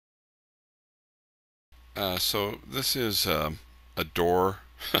So this is a door.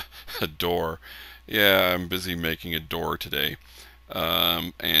 A door. Yeah, I'm busy making a door today.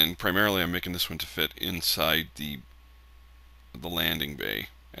 And primarily I'm making this one to fit inside the landing bay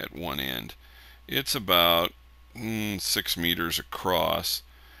at one end. It's about 6 meters across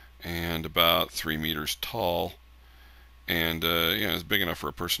and about 3 meters tall. And yeah, it's big enough for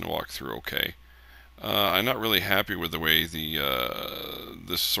a person to walk through okay. I'm not really happy with the way the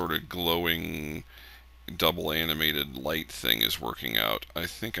this sort of glowing double animated light thing is working out. I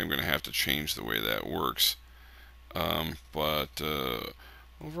think I'm going to have to change the way that works. But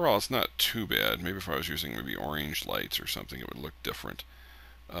overall, it's not too bad. Maybe if I was using maybe orange lights or something, it would look different.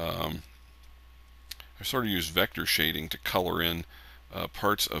 Um, I sort of use vector shading to color in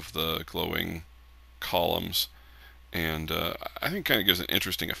parts of the glowing columns, and I think kind of gives an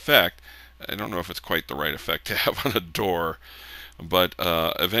interesting effect. I don't know if it's quite the right effect to have on a door, but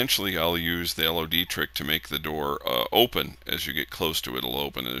eventually I'll use the LOD trick to make the door open. As you get close to it, it'll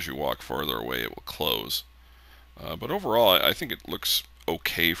open, and as you walk farther away, it will close. But overall, I think it looks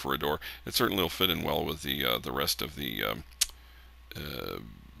okay for a door. It certainly will fit in well with the rest of the uh,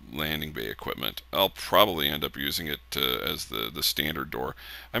 landing bay equipment. I'll probably end up using it as the standard door.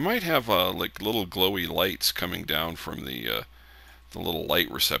 I might have like little glowy lights coming down from the little light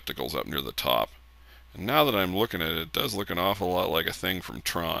receptacles up near the top. And now that I'm looking at it, it does look an awful lot like a thing from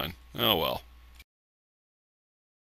Tron. Oh well.